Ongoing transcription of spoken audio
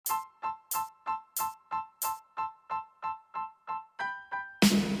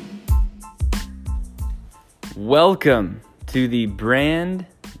Welcome to the brand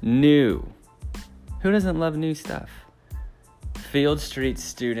new, who doesn't love new stuff? Field Street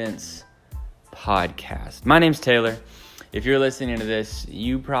Students podcast. My name's Taylor. If you're listening to this,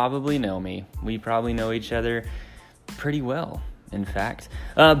 you probably know me. We probably know each other pretty well, in fact.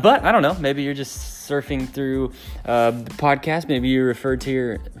 But I don't know, maybe you're just surfing through the podcast. Maybe you're referred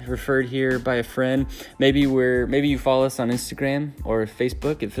here by a friend. Maybe you follow us on Instagram or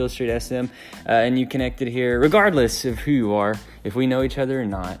Facebook at Field Street SM, and you connected here, regardless of who you are, if we know each other or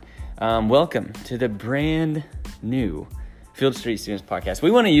not. Welcome to the brand new Field Street Students podcast.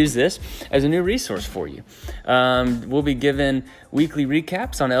 We want to use this as a new resource for you. We'll be given weekly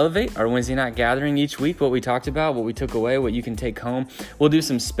recaps on Elevate, our Wednesday night gathering each week, what we talked about, what we took away, what you can take home. We'll do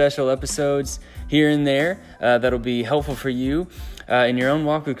some special episodes here and there that'll be helpful for you in your own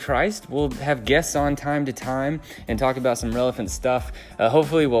walk with Christ. We'll have guests on time to time and talk about some relevant stuff.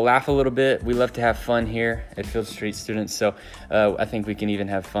 Hopefully we'll laugh a little bit. We love to have fun here at Field Street Students, so I think we can even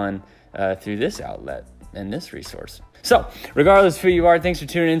have fun through this outlet and this resource. So, regardless of who you are, thanks for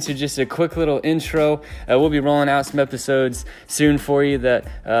tuning in to just a quick little intro. We'll be rolling out some episodes soon for you that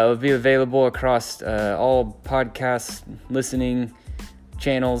will be available across all podcast listening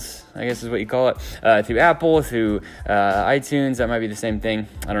channels, I guess is what you call it, through Apple, through iTunes, that might be the same thing,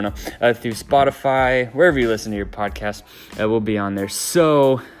 I don't know, through Spotify, wherever you listen to your podcast, we'll be on there.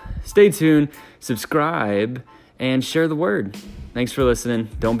 So, stay tuned, subscribe, and share the word. Thanks for listening.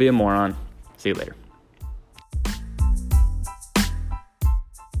 Don't be a moron. See you later.